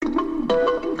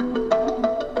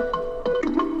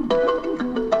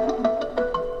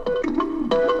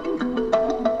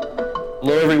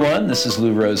This is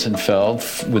Lou Rosenfeld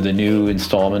with a new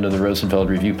installment of the Rosenfeld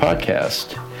Review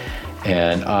podcast.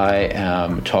 And I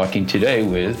am talking today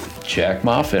with Jack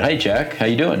Moffett. Hi, Jack. How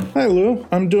you doing? Hi, Lou.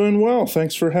 I'm doing well.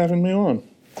 Thanks for having me on.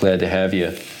 Glad to have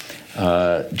you.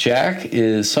 Jack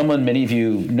is someone many of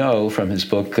you know from his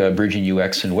book, Bridging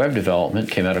UX and Web Development,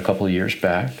 came out a couple of years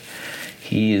back.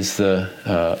 He is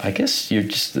I guess you're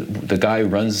just the guy who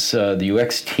runs the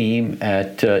UX team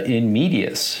at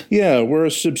InMedius. Yeah, we're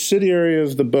a subsidiary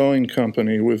of the Boeing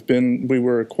company. We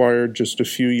were acquired just a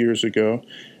few years ago,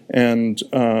 and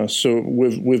so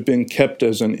we've been kept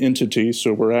as an entity.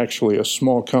 So we're actually a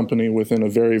small company within a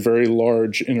very, very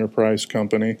large enterprise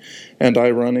company, and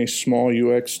I run a small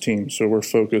UX team. So we're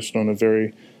focused on a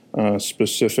very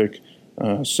specific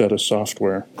set of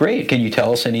software. Great. Can you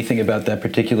tell us anything about that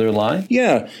particular line?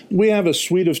 Yeah, we have a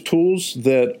suite of tools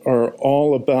that are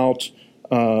all about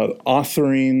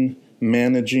authoring,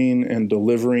 managing, and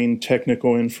delivering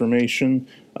technical information.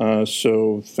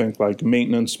 So think like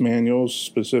maintenance manuals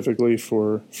specifically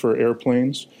for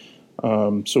airplanes.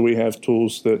 So we have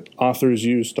tools that authors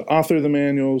use to author the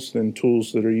manuals, then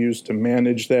tools that are used to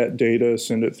manage that data,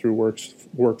 send it through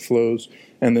workflows,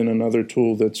 and then another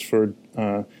tool that's for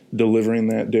delivering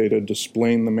that data,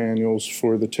 displaying the manuals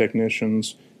for the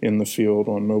technicians in the field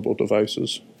on mobile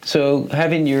devices. So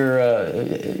having your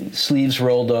sleeves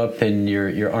rolled up and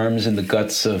your arms in the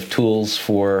guts of tools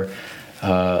for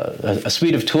a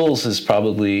suite of tools is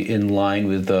probably in line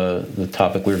with the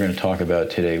topic we're going to talk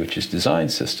about today, which is design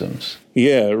systems.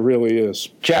 Yeah, it really is.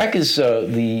 Jack is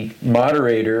the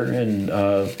moderator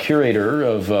and curator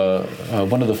of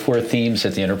one of the 4 themes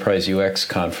at the Enterprise UX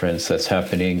Conference that's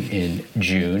happening in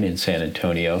June in San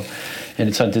Antonio, and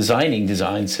it's on designing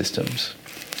design systems.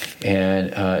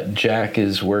 And Jack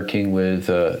is working with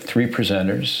 3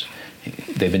 presenters.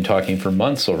 They've been talking for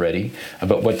months already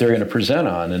about what they're going to present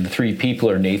on. And the 3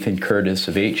 people are Nathan Curtis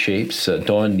of 8Shapes,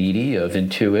 Dawn Needy of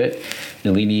Intuit,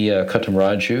 Nalini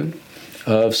Kattamraju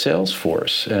of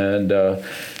Salesforce. And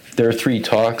their 3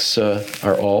 talks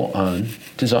are all on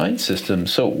design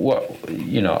systems. So,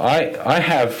 I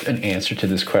have an answer to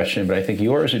this question, but I think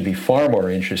yours would be far more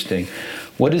interesting.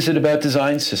 What is it about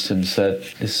design systems that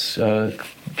is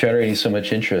generating so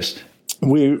much interest?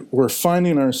 We're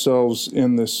finding ourselves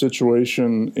in this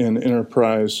situation in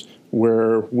enterprise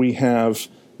where we have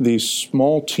these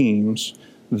small teams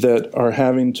that are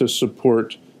having to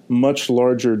support much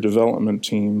larger development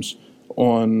teams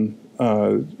on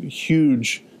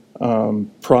huge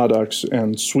products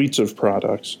and suites of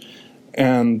products.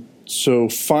 And so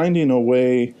finding a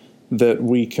way that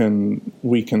we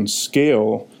can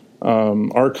scale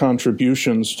our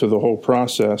contributions to the whole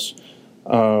process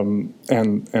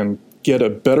and get a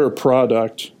better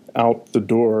product out the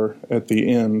door at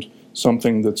the end,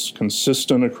 something that's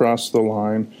consistent across the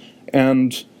line,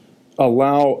 and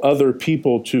allow other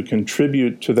people to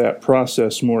contribute to that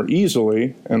process more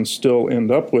easily and still end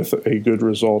up with a good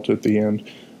result at the end.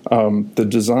 A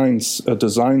design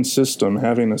system,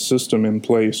 having a system in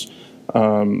place,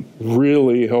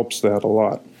 really helps that a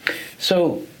lot.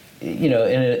 So,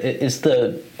 is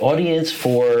the audience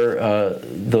for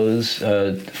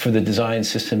for the design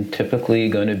system typically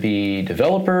going to be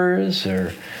developers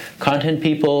or content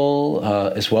people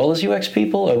as well as UX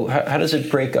people? How does it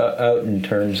break out in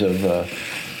terms of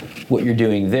what you're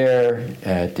doing there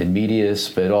at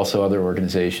InMedius, but also other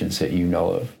organizations that you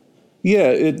know of? Yeah,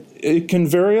 it can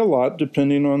vary a lot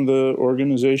depending on the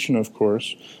organization, of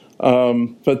course.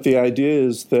 But the idea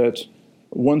is that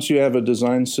once you have a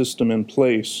design system in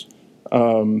place,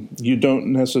 you don't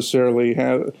necessarily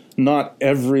not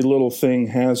every little thing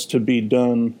has to be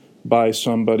done by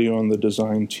somebody on the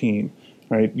design team,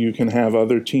 right? You can have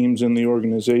other teams in the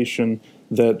organization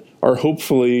that are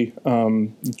hopefully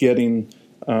getting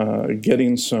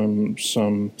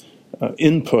some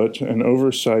input and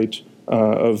oversight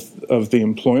of the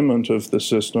employment of the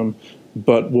system,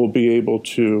 but will be able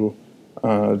to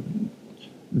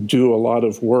do a lot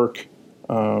of work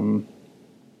on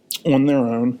their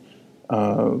own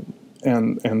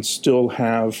and still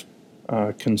have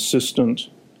consistent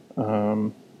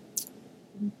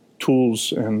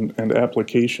tools and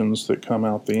applications that come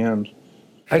out the end.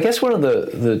 I guess one of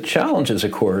the challenges,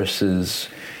 of course, is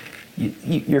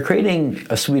you're creating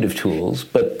a suite of tools,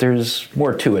 but there's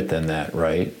more to it than that,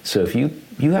 right? So if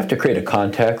you have to create a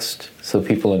context so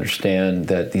people understand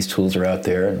that these tools are out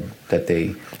there and that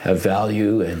they have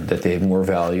value and that they have more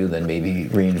value than maybe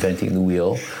reinventing the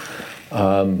wheel.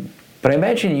 But I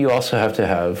imagine you also have to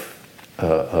have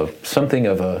something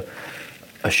of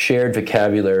a shared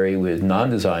vocabulary with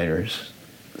non-designers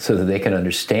so that they can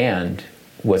understand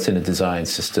what's in a design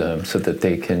system so that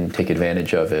they can take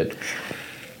advantage of it.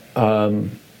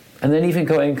 And then even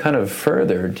going kind of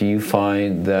further, do you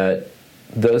find that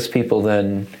those people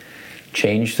then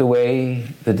change the way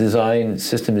the design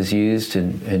system is used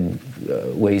in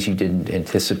ways you didn't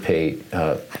anticipate,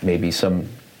 maybe some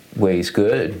ways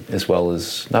good as well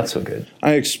as not so good?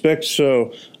 I expect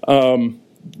so.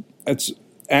 It's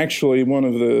actually one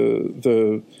of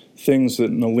the things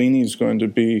that Nalini is going to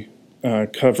be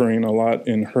covering a lot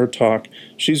in her talk.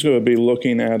 She's going to be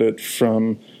looking at it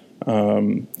from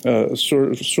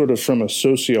sort of from a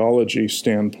sociology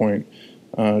standpoint.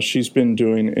 She's been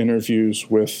doing interviews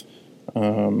with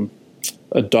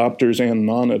adopters and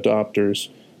non-adopters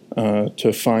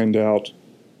to find out,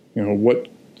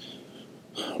 what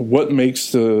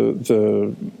makes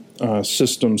the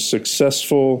system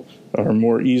successful or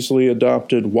more easily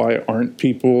adopted. Why aren't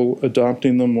people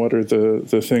adopting them? What are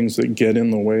the things that get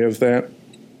in the way of that?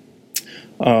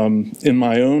 In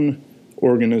my own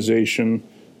organization,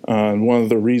 one of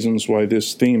the reasons why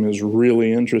this theme is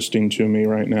really interesting to me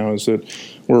right now is that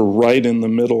we're right in the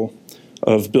middle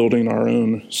of building our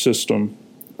own system.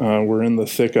 We're in the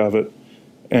thick of it,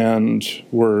 and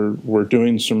we're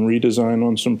doing some redesign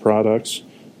on some products,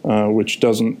 which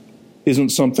isn't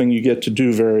something you get to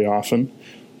do very often.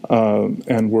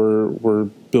 And we're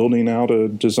building out a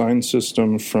design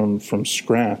system from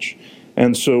scratch.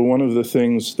 And so one of the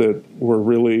things that we're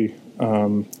really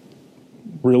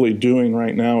doing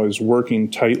right now is working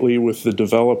tightly with the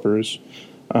developers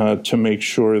to make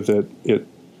sure that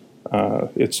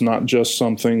it's not just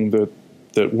something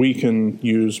that we can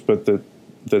use, but that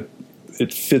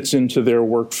it fits into their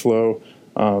workflow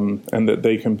and that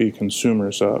they can be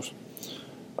consumers of.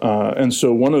 And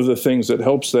so one of the things that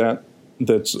helps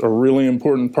that's a really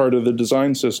important part of the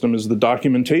design system is the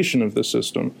documentation of the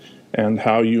system and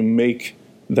how you make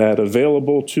that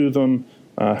available to them,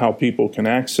 how people can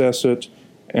access it,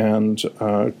 and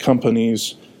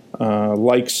companies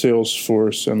like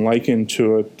Salesforce and like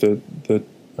Intuit that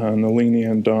Nalini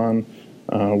and Don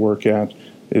work at,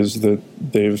 is that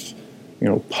they've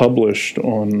published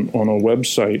on a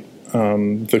website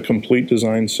the complete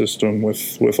design system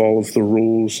with all of the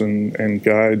rules and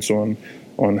guides on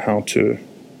how to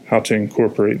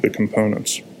incorporate the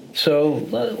components.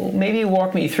 So maybe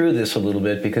walk me through this a little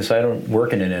bit, because I don't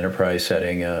work in an enterprise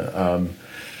setting.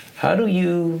 How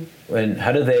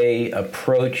do they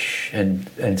approach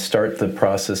and start the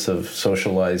process of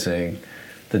socializing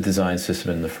the design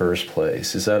system in the first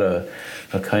place? Is that a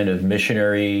kind of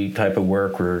missionary type of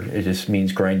work where it just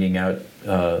means grinding out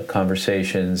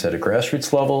conversations at a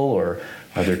grassroots level, or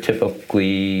are there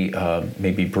typically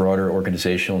maybe broader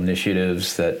organizational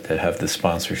initiatives that have the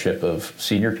sponsorship of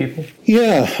senior people?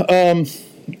 Yeah,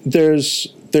 there's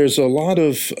a lot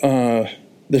of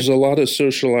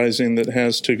socializing that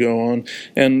has to go on,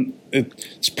 and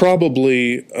it's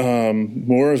probably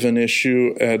more of an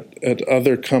issue at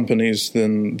other companies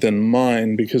than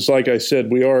mine, because, like I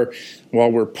said,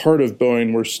 while we're part of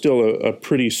Boeing, we're still a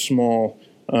pretty small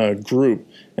group.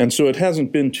 And so it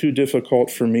hasn't been too difficult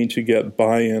for me to get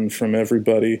buy-in from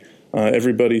everybody.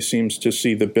 Everybody seems to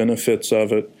see the benefits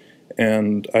of it,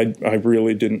 and I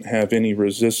really didn't have any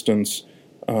resistance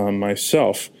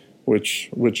myself,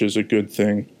 which is a good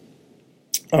thing.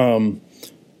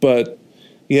 But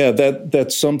yeah,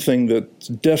 that's something that's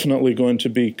definitely going to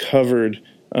be covered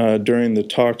during the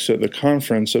talks at the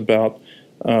conference about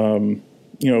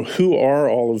who are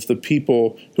all of the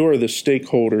people, who are the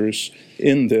stakeholders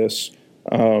in this,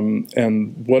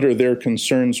 and what are their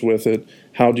concerns with it?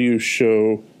 How do you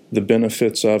show the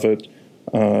benefits of it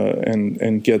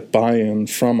and get buy-in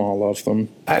from all of them?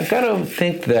 I've got to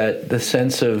think that the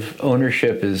sense of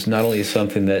ownership is not only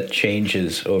something that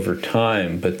changes over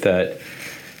time, but that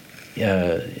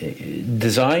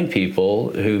design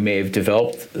people who may have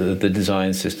developed the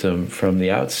design system from the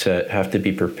outset have to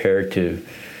be prepared to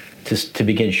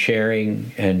begin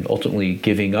sharing and ultimately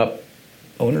giving up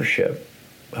ownership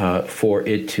for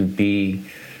it to be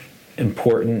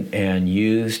important and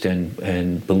used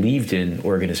and believed in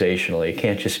organizationally. It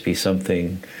can't just be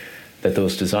something that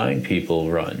those design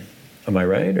people run. Am I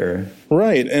right? Or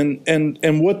right.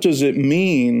 And what does it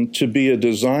mean to be a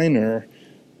designer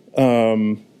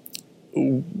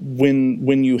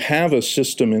when you have a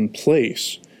system in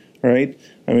place, right?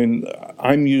 I mean,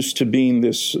 I'm used to being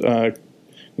this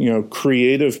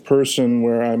creative person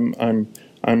where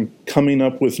I'm coming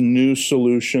up with new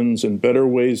solutions and better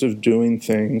ways of doing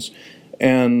things.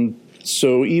 And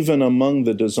so even among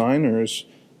the designers,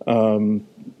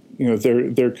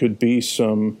 there could be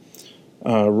some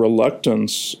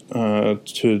reluctance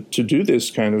to do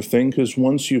this kind of thing, because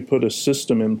once you put a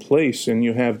system in place and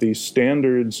you have these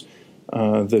standards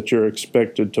that you're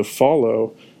expected to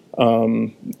follow,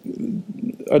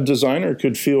 a designer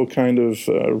could feel kind of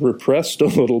repressed a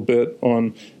little bit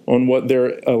on what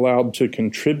they're allowed to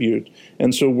contribute.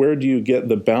 And so where do you get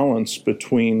the balance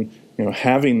between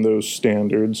having those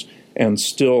standards and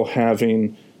still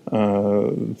having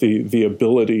the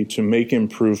ability to make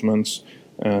improvements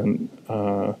and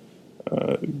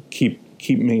keep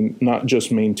not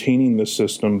just maintaining the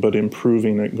system, but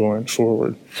improving it going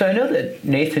forward. So I know that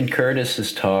Nathan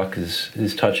Curtis's talk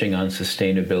is touching on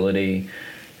sustainability,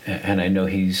 and I know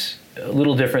he's a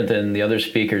little different than the other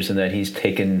speakers in that he's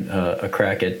taken a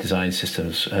crack at design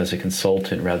systems as a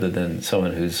consultant rather than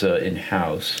someone who's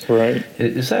in-house. Right.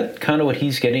 Is that kind of what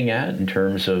he's getting at in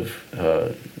terms of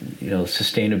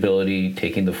sustainability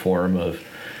taking the form of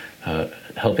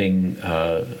helping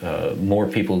more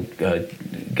people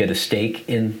get a stake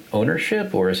in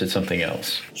ownership, or is it something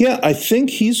else? Yeah, I think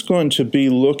he's going to be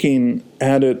looking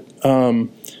at it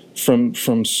from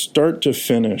start to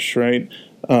finish, right?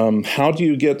 How do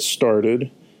you get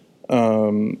started?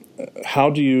 How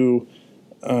do you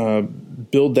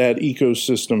build that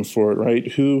ecosystem for it,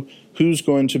 right? Who's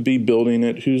going to be building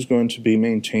it? Who's going to be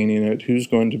maintaining it? Who's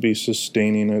going to be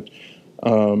sustaining it?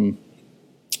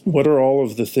 What are all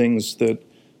of the things that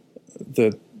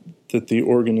the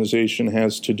organization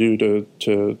has to do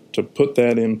to put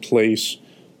that in place?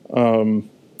 And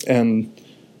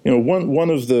one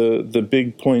of the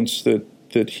big points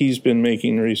that he's been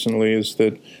making recently is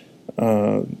that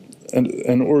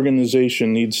an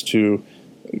organization needs to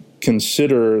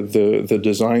consider the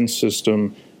design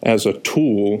system as a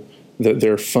tool that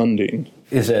they're funding.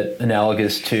 Is that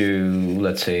analogous to,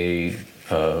 let's say,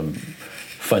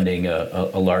 funding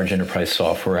a large enterprise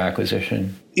software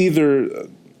acquisition? Either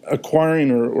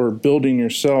acquiring or building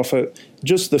yourself.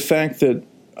 Just the fact that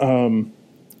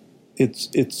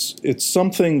it's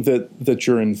something that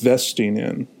you're investing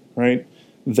in, right?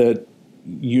 That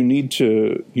you need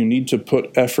to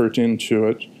put effort into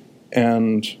it,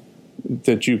 and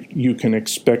that you can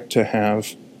expect to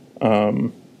have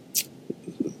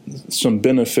some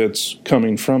benefits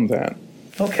coming from that.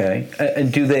 Okay.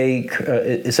 And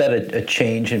is that a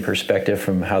change in perspective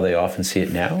from how they often see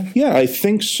it now? Yeah, I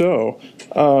think so.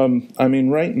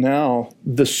 Right now,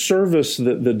 the service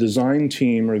that the design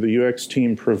team or the UX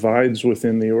team provides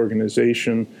within the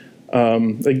organization,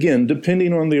 again,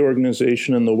 depending on the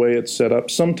organization and the way it's set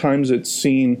up, sometimes it's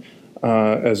seen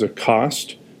as a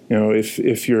cost.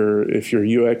 If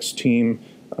your UX team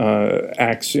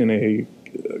acts in a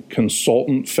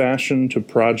consultant fashion to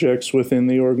projects within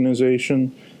the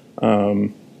organization.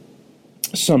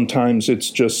 Sometimes it's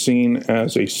just seen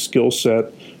as a skill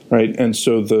set, right? And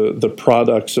so the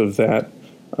products of that,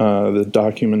 the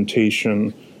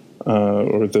documentation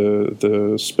or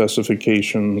the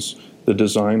specifications, the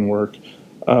design work,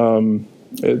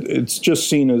 it's just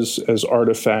seen as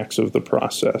artifacts of the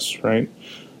process, right?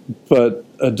 But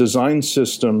a design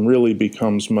system really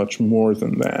becomes much more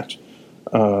than that.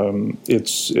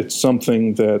 It's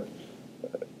something that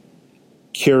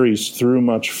carries through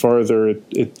much farther.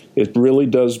 It really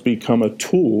does become a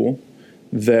tool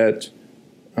that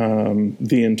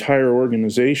the entire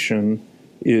organization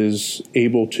is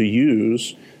able to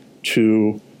use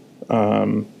to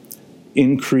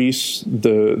increase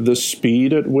the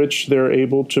speed at which they're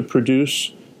able to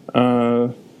produce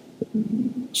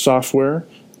software,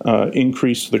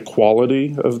 increase the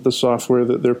quality of the software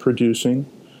that they're producing.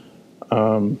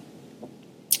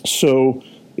 So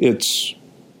it's,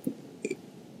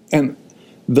 and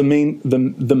the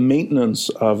maintenance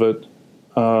of it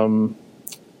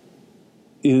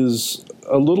is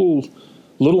a little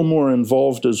more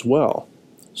involved as well.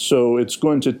 So it's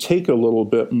going to take a little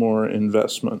bit more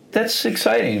investment. That's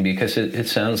exciting because it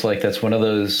sounds like that's one of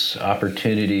those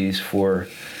opportunities for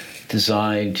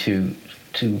design to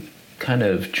kind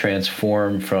of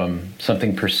transform from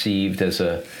something perceived as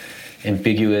a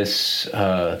ambiguous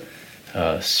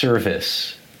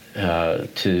service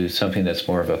to something that's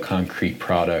more of a concrete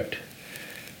product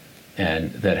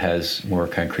and that has more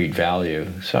concrete value.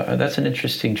 So that's an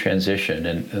interesting transition,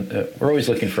 and we're always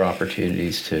looking for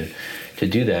opportunities to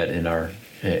do that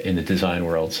in the design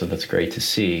world. So that's great to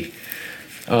see.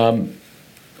 Are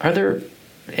there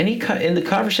any in the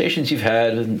conversations you've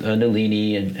had with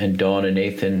Nalini and Dawn and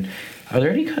Nathan? Are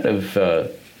there any kind of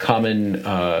common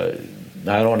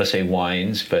I don't want to say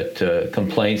whines, but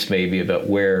complaints maybe about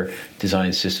where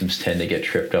design systems tend to get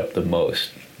tripped up the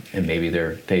most, and maybe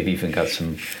they've even got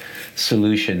some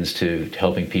solutions to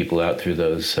helping people out through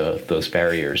those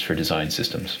barriers for design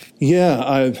systems?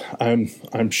 Yeah,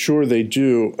 I'm sure they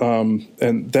do,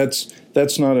 and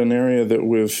that's not an area that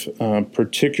we've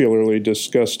particularly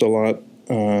discussed a lot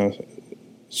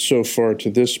so far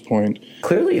to this point.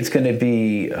 Clearly, it's going to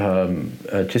be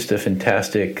just a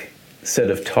fantastic set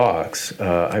of talks.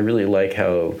 I really like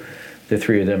how the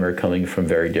three of them are coming from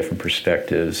very different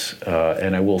perspectives.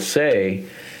 And I will say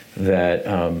that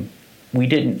we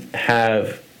didn't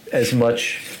have as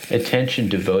much attention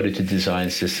devoted to design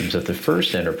systems at the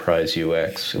first Enterprise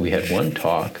UX. We had one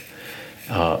talk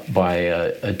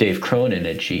by Dave Cronin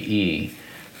at GE,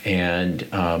 and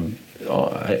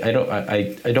I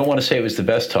don't want to say it was the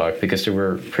best talk because there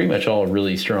were pretty much all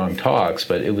really strong talks,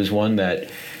 but it was one that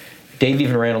Dave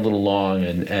even ran a little long,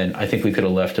 and I think we could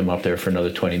have left him up there for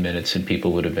another 20 minutes and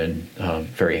people would have been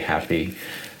very happy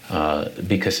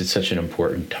because it's such an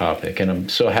important topic. And I'm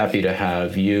so happy to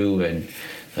have you and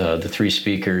the three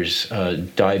speakers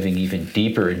diving even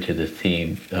deeper into the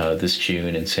theme this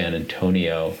June in San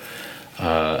Antonio.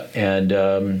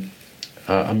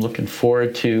 I'm looking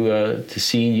forward to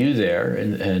seeing you there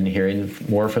and hearing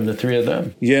more from the three of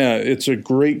them. Yeah, it's a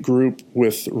great group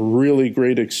with really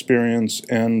great experience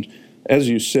and, as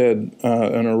you said,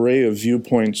 an array of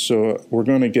viewpoints. So we're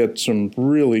going to get some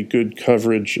really good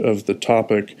coverage of the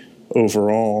topic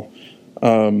overall.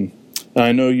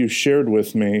 I know you shared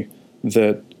with me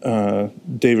that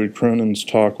David Cronin's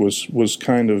talk was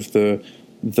kind of the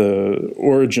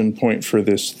origin point for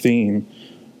this theme.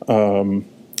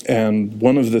 And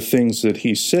one of the things that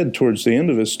he said towards the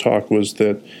end of his talk was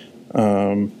that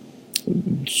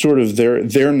sort of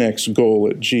their next goal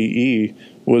at GE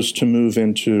was to move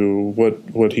into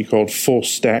what he called full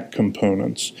stack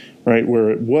components, right? Where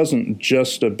it wasn't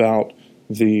just about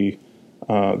the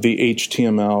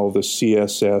HTML, the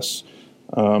CSS,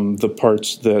 the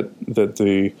parts that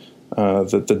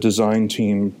the design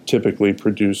team typically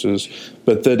produces,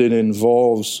 but that it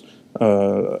involves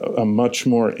a much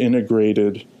more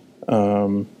integrated,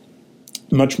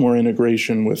 much more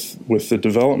integration with the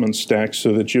development stack,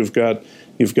 so that you've got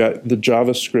the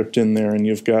JavaScript in there and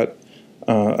you've got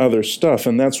other stuff.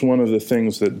 And that's one of the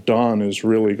things that Don is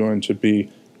really going to be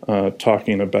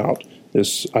talking about,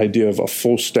 this idea of a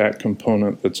full stack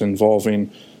component that's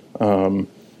involving an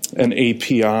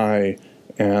API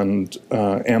and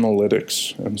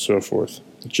analytics and so forth,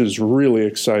 which is really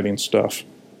exciting stuff.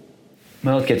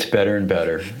 Well, it gets better and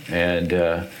better, and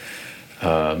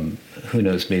who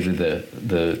knows, maybe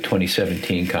the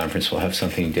 2017 conference will have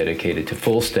something dedicated to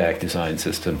full stack design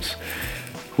systems.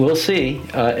 We'll see.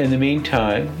 In the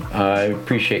meantime, I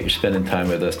appreciate you spending time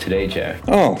with us today, Jack.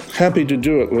 Oh, happy to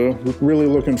do it, Lou. Really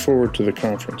looking forward to the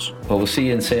conference. Well, we'll see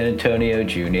you in San Antonio,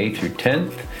 June 8th through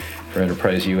 10th for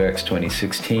Enterprise UX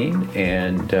 2016,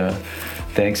 and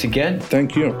thanks again.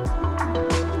 Thank you.